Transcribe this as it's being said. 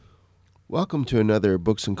Welcome to another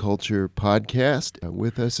Books and Culture podcast.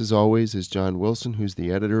 With us, as always, is John Wilson, who's the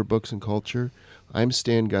editor of Books and Culture. I'm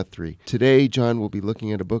Stan Guthrie. Today, John will be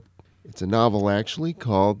looking at a book. It's a novel, actually,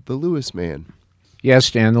 called The Lewis Man. Yes,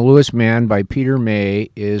 Stan, The Lewis Man by Peter May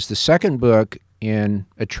is the second book in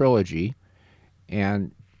a trilogy,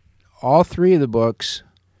 and all three of the books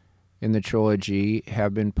in the trilogy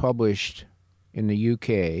have been published in the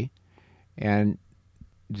UK, and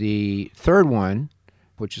the third one,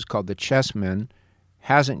 which is called The Chessmen,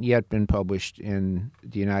 hasn't yet been published in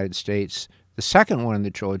the United States. The second one in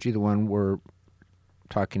the trilogy, the one we're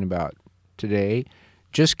talking about today,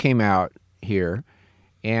 just came out here.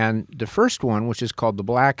 And the first one, which is called The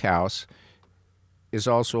Black House, is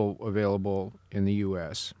also available in the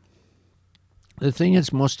U.S. The thing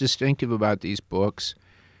that's most distinctive about these books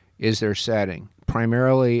is their setting,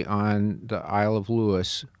 primarily on the Isle of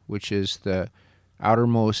Lewis, which is the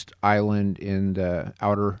outermost island in the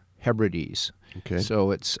Outer Hebrides. Okay.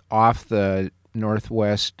 So it's off the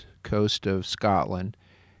northwest coast of Scotland.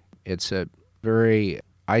 It's a very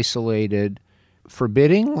isolated,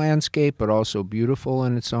 forbidding landscape, but also beautiful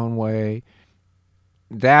in its own way.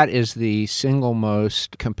 That is the single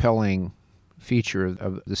most compelling feature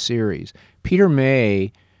of the series. Peter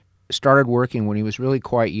May started working when he was really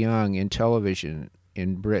quite young in television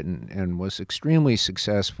in Britain and was extremely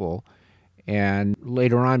successful, and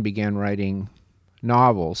later on began writing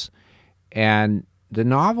novels. And the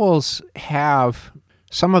novels have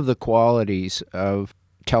some of the qualities of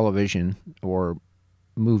television or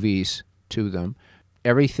movies to them.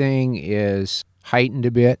 Everything is heightened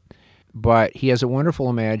a bit, but he has a wonderful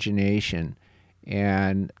imagination.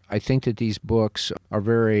 And I think that these books are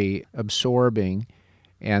very absorbing.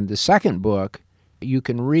 And the second book you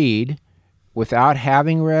can read without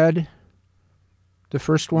having read the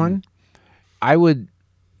first one. I would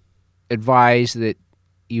advise that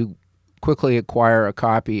you quickly acquire a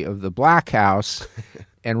copy of The Black House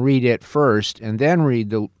and read it first, and then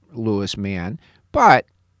read The Lewis Man. But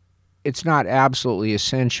it's not absolutely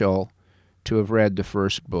essential to have read the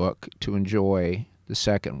first book to enjoy the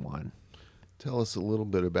second one. Tell us a little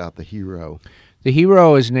bit about the hero. The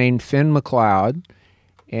hero is named Finn McLeod,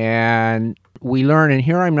 and we learn, and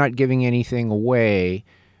here I'm not giving anything away,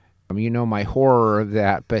 you know my horror of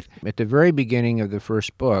that, but at the very beginning of the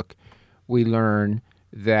first book, we learn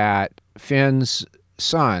that Finn's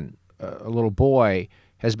son, a little boy,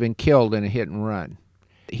 has been killed in a hit and run.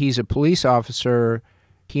 He's a police officer.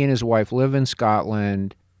 He and his wife live in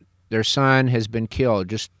Scotland. Their son has been killed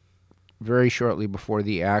just very shortly before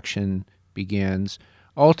the action begins.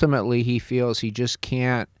 Ultimately, he feels he just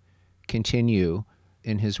can't continue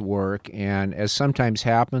in his work, and as sometimes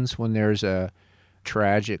happens when there's a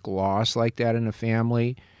tragic loss like that in a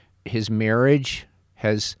family, his marriage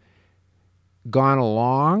has gone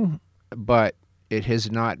along, but it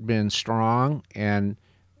has not been strong, and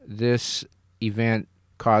this event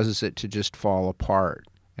causes it to just fall apart.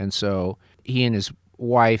 And so he and his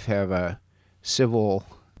wife have a civil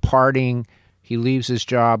parting. He leaves his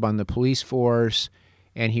job on the police force,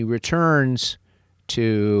 and he returns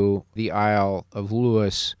to the Isle of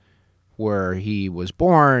Lewis, where he was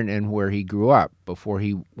born and where he grew up before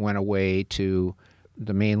he went away to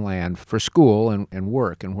the mainland for school and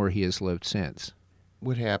work, and where he has lived since.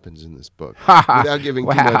 What happens in this book? Without giving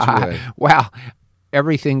too much away. Well,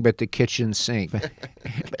 everything but the kitchen sink.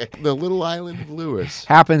 The little island of Lewis.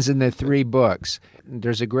 Happens in the three books.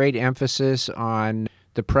 There's a great emphasis on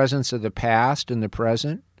the presence of the past and the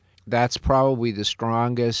present. That's probably the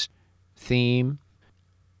strongest theme.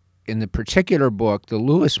 In the particular book, The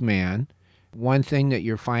Lewis Man, one thing that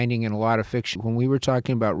you're finding in a lot of fiction, when we were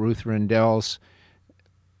talking about Ruth Rendell's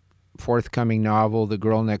forthcoming novel, The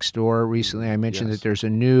Girl Next Door, recently I mentioned that there's a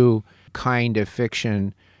new kind of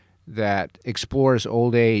fiction that explores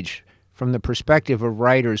old age from the perspective of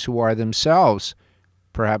writers who are themselves,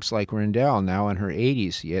 perhaps like Rendell, now in her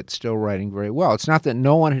 80s, yet still writing very well. It's not that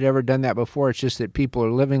no one had ever done that before, it's just that people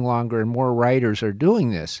are living longer and more writers are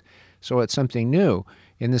doing this. So it's something new.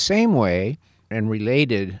 In the same way, and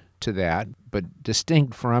related to that, but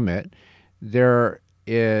distinct from it, there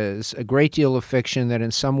is a great deal of fiction that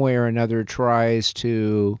in some way or another tries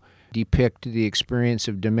to depict the experience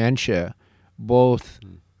of dementia, both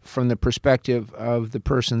from the perspective of the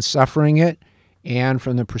person suffering it and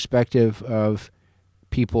from the perspective of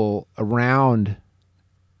people around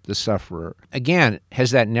the sufferer. Again,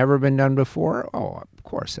 has that never been done before? Oh, of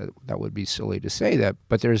course, that would be silly to say that,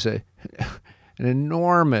 but there's an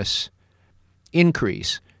enormous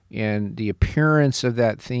increase in the appearance of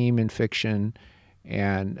that theme in fiction.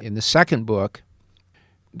 And in the second book,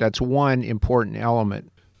 that's one important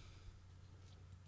element